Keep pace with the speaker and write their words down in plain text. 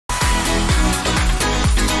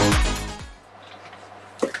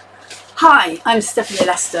Hi, I'm Stephanie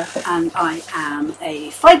Lester and I am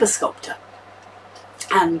a fibre sculptor,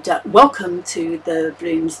 and welcome to the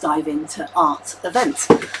Bloomz Dive Into Art event.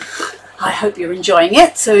 I hope you're enjoying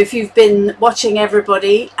it. So if you've been watching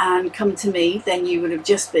everybody and come to me, then you would have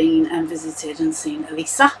just been and visited and seen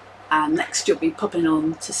Elisa, and next you'll be popping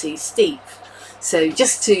on to see Steve. So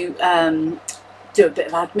just to do a bit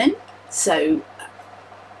of admin, so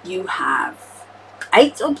you have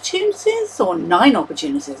 8 opportunities or 9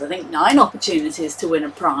 opportunities, I think 9 opportunities to win a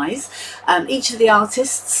prize. Each of the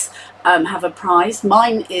artists have a prize.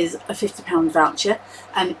 Mine is a £50 voucher,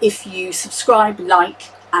 and if you subscribe, like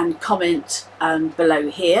and comment below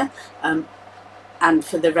here, and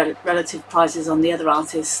for the relative prizes on the other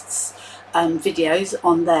artists' videos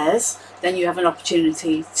on theirs, then you have an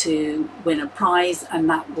opportunity to win a prize, and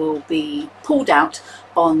that will be pulled out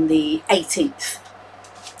on the 18th.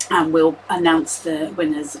 And we'll announce the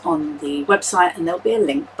winners on the website, and there'll be a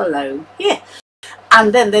link below here.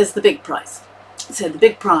 And then there's the big prize. So the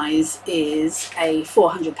big prize is a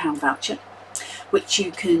 £400 voucher, which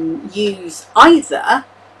you can use either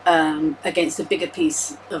against a bigger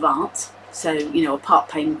piece of art, so you know, a part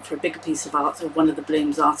payment for a bigger piece of art of one of the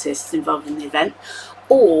Bloomz artists involved in the event,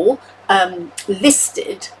 or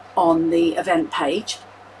listed on the event page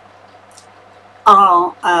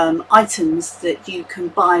are items that you can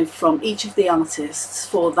buy from each of the artists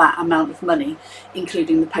for that amount of money,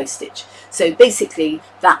 including the postage. So basically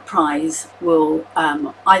that prize will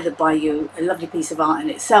either buy you a lovely piece of art in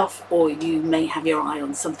itself, or you may have your eye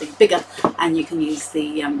on something bigger and you can use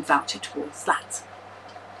the voucher towards that.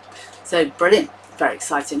 So brilliant, very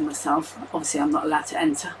exciting myself. Obviously I'm not allowed to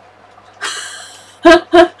enter.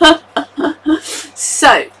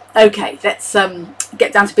 So okay, let's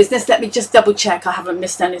get down to business. Let me just double check I haven't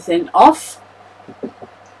missed anything off.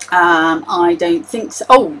 I don't think so.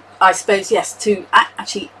 Oh, I suppose yes, to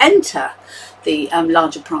actually enter the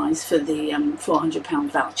larger prize for the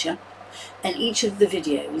 £400 voucher, in each of the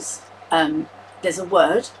videos there's a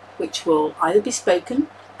word which will either be spoken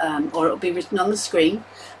or it'll be written on the screen,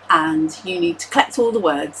 and you need to collect all the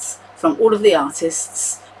words from all of the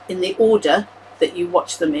artists in the order that you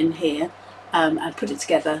watch them in here, and put it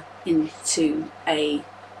together into a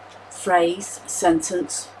phrase,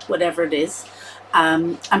 sentence, whatever it is,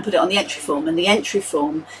 and put it on the entry form. And the entry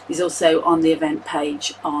form is also on the event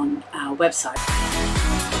page on our website.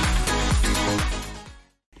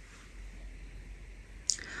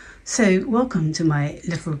 So welcome to my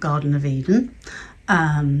little Garden of Eden.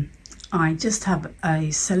 I just have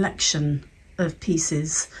a selection of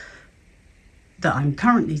pieces that I'm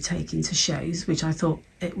currently taking to shows, which I thought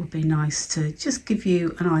it would be nice to just give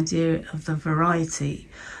you an idea of the variety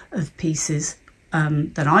of pieces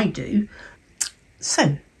that I do.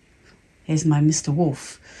 So here's my Mr.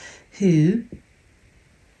 Wolf, who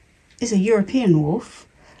is a European wolf,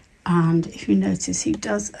 and if you notice he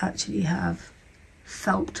does actually have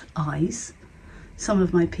felt eyes. Some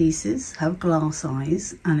of my pieces have glass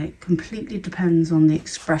eyes, and it completely depends on the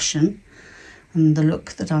expression and the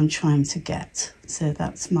look that I'm trying to get. So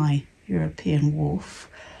that's my European wolf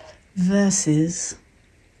versus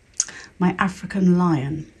my African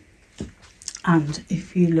lion. And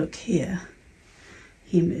if you look here,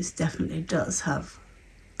 he most definitely does have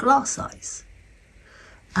glass eyes.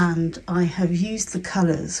 And I have used the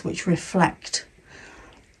colours which reflect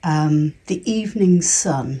the evening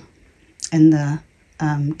sun in the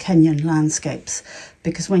Kenyan landscapes,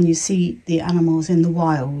 because when you see the animals in the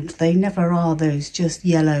wild, they never are those just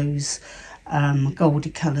yellows, goldy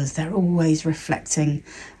colours. They're always reflecting,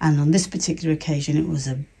 and on this particular occasion it was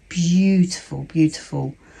a beautiful,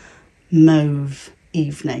 beautiful mauve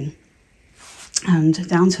evening. And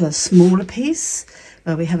down to a smaller piece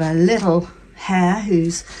where we have a little hare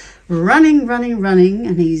who's running,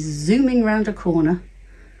 and he's zooming round a corner.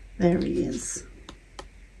 There he is.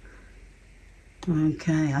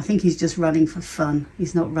 Okay, I think he's just running for fun.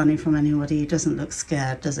 He's not running from anybody. He doesn't look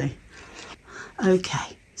scared, does he?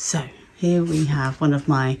 Okay, so here we have one of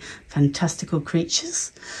my fantastical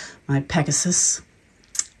creatures, my Pegasus.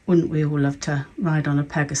 Wouldn't we all love to ride on a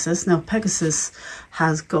Pegasus? Now, Pegasus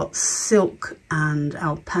has got silk and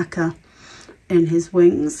alpaca in his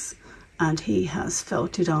wings, and he has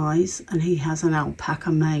felted eyes, and he has an alpaca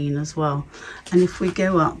mane as well. And if we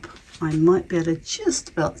go up, I might be able to just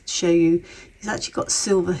about show you, he's actually got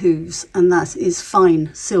silver hooves, and that is fine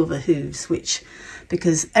silver hooves, which,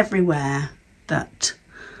 because everywhere that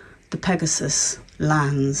the Pegasus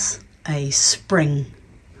lands, a spring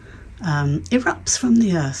erupts from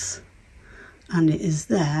the earth, and it is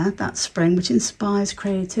there, that spring, which inspires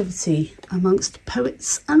creativity amongst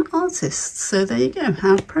poets and artists. So there you go,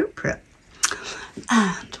 how appropriate.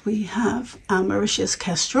 And we have our Mauritius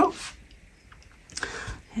kestrel.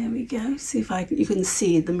 Here we go. See if you can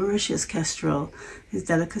see the Mauritius kestrel. His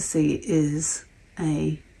delicacy is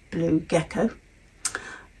a blue gecko.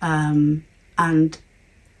 And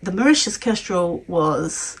the Mauritius kestrel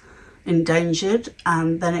was endangered,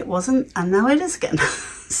 and then it wasn't, and now it is again.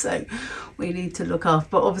 So we need to look after,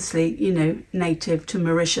 but obviously, you know, native to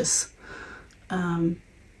Mauritius,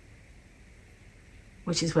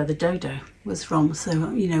 which is where the dodo was from.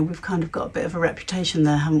 So, you know, we've kind of got a bit of a reputation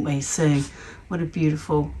there, haven't we? So what a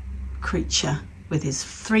beautiful creature with his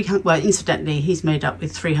 300, well, incidentally, he's made up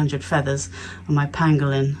with 300 feathers, and my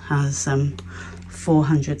pangolin has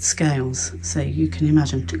 400 scales. So you can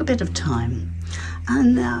imagine, took a bit of time.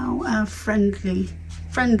 And now our friendly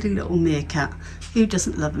little meerkat. Who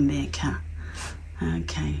doesn't love a meerkat?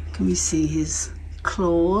 Okay, can we see his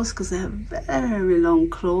claws? Because they have very long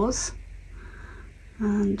claws.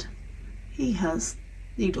 And he has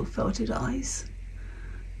needle felted eyes.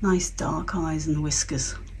 Nice dark eyes and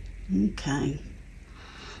whiskers. Okay.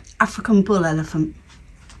 African bull elephant.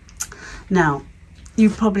 Now, you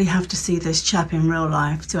probably have to see this chap in real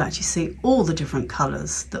life to actually see all the different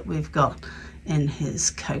colours that we've got in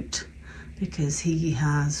his coat, because he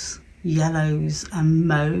has yellows and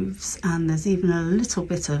mauves, and there's even a little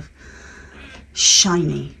bit of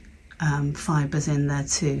shiny fibres in there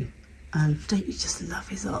too. And don't you just love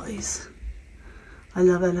his eyes? I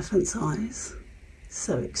love elephants' eyes,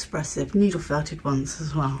 so expressive. Needle felted ones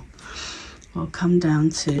as well. We'll come down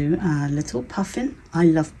to our little puffin. I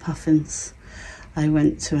love puffins. I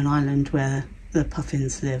went to an island where the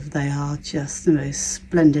puffins live. They are just the most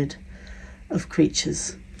splendid of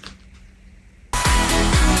creatures.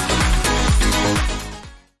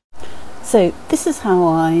 So this is how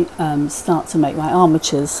I start to make my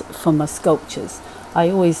armatures for my sculptures. I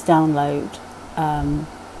always download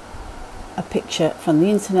a picture from the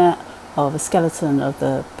internet of a skeleton of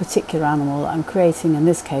the particular animal that I'm creating. In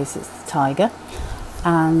this case it's the tiger,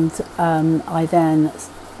 and I then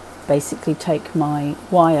basically take my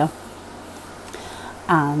wire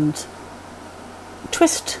and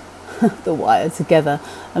twist the wire together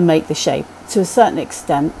and make the shape. To a certain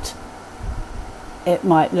extent it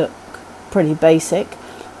might look pretty basic,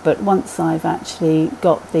 but once I've actually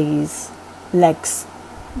got these legs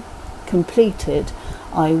completed,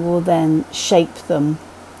 I will then shape them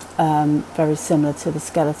very similar to the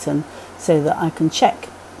skeleton, so that I can check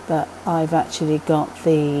that I've actually got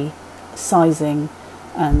the sizing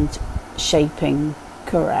and shaping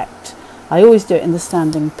correct. I always do it in the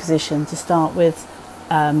standing position to start with,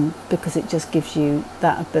 because it just gives you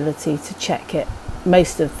that ability to check it.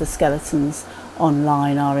 Most of the skeletons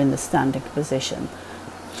online are in the standing position.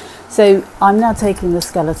 So I'm now taking the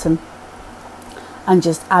skeleton and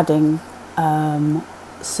just adding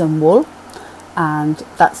some wool, and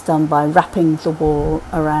that's done by wrapping the wool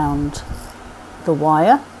around the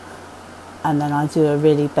wire, and then I do a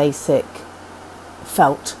really basic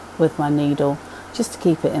felt with my needle just to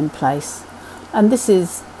keep it in place. And this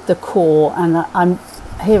is the core, and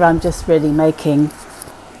I'm just really making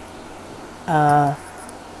a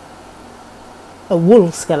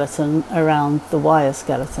wool skeleton around the wire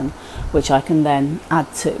skeleton, which I can then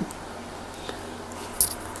add to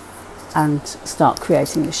and start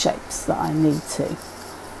creating the shapes that I need to.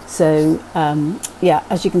 So yeah,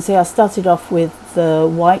 as you can see, I started off with the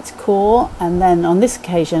white core, and then on this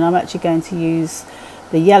occasion I'm actually going to use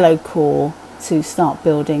the yellow core to start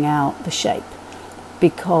building out the shape,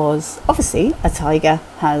 because obviously a tiger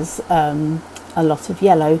has a lot of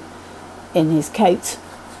yellow in his coat,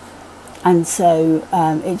 and so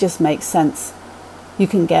it just makes sense. You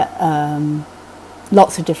can get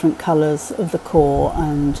lots of different colours of the core,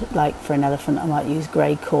 and like for an elephant I might use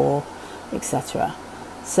grey core, etc.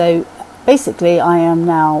 So basically I am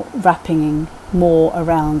now wrapping more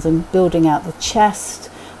around and building out the chest,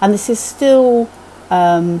 and this is still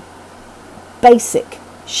basic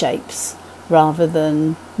shapes rather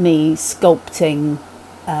than me sculpting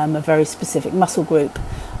a very specific muscle group.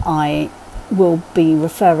 I will be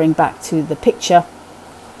referring back to the picture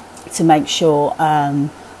to make sure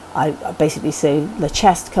I basically see the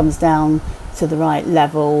chest comes down to the right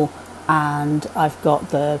level, and I've got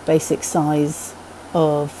the basic size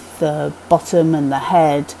of the bottom and the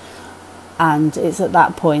head, and it's at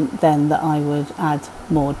that point then that I would add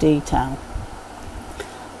more detail.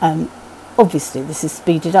 Obviously this is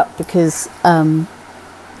speeded up because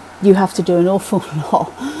you have to do an awful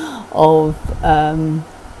lot of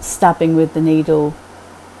stabbing with the needle,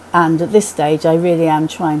 and at this stage I really am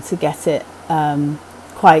trying to get it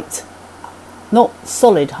quite not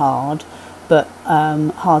solid hard, but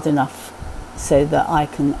hard enough so that I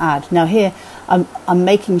can add. Now here I'm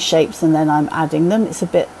making shapes and then I'm adding them. It's a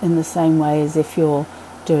bit in the same way as if you're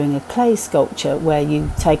doing a clay sculpture where you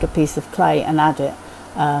take a piece of clay and add it.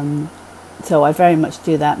 So I very much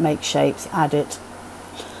do that, make shapes, add it.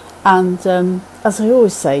 And as I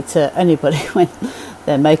always say to anybody when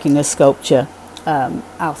they're making a sculpture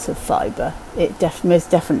out of fibre, it most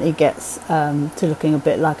definitely gets to looking a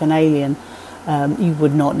bit like an alien. You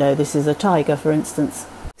would not know this is a tiger, for instance.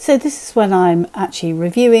 So this is when I'm actually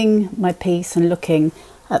reviewing my piece and looking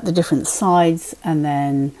at the different sides, and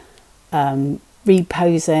then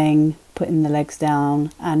reposing, putting the legs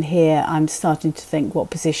down, and here I'm starting to think, what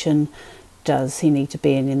position does he need to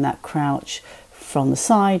be in that crouch, from the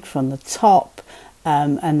side, from the top,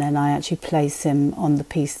 and then I actually place him on the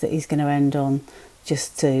piece that he's going to end on,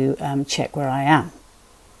 just to check where I am.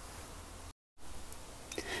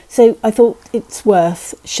 So I thought it's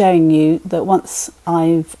worth showing you that once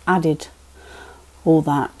I've added all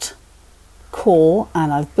that core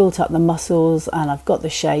and I've built up the muscles and I've got the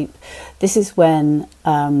shape, this is when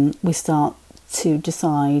we start to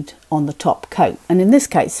decide on the top coat. And in this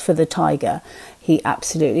case, for the tiger, he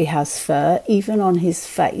absolutely has fur, even on his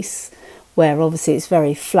face, where obviously it's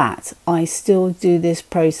very flat. I still do this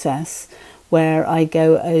process where I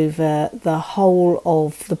go over the whole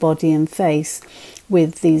of the body and face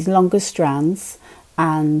with these longer strands,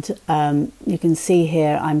 and you can see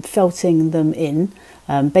here I'm felting them in,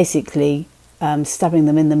 basically stabbing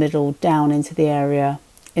them in the middle down into the area,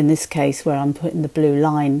 in this case where I'm putting the blue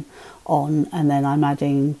line on, and then I'm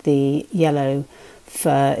adding the yellow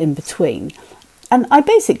fur in between. And I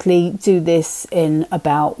basically do this in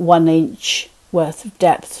about 1 inch worth of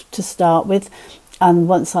depth to start with, and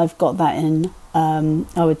once I've got that in,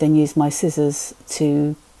 I would then use my scissors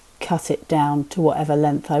to cut it down to whatever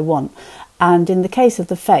length I want. And in the case of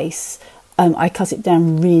the face, I cut it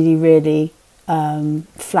down really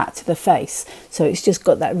flat to the face, so it's just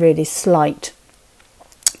got that really slight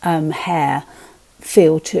hair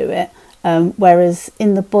feel to it, whereas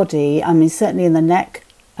in the body, I mean certainly in the neck,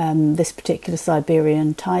 this particular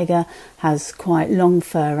Siberian tiger has quite long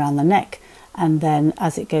fur around the neck, and then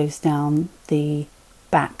as it goes down the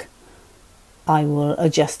back I will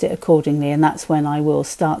adjust it accordingly, and that's when I will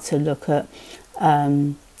start to look at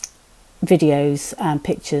videos and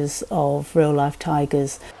pictures of real life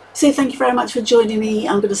tigers. So thank you very much for joining me.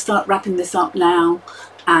 I'm going to start wrapping this up now,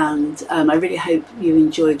 and I really hope you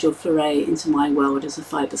enjoyed your foray into my world as a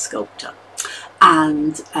fibre sculptor.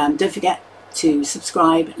 And don't forget to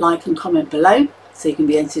subscribe, like and comment below so you can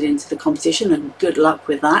be entered into the competition, and good luck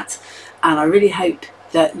with that. And I really hope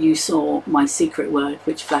that you saw my secret word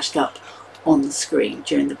which flashed up on the screen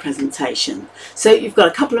during the presentation. So you've got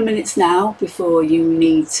a couple of minutes now before you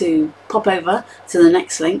need to pop over to the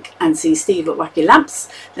next link and see Steve at Wacky Lamps.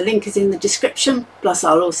 The link is in the description, plus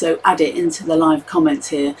I'll also add it into the live comments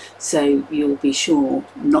here so you'll be sure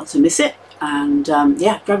not to miss it. And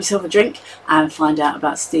yeah, grab yourself a drink and find out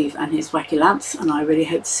about Steve and his Wacky Lamps, and I really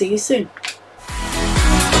hope to see you soon.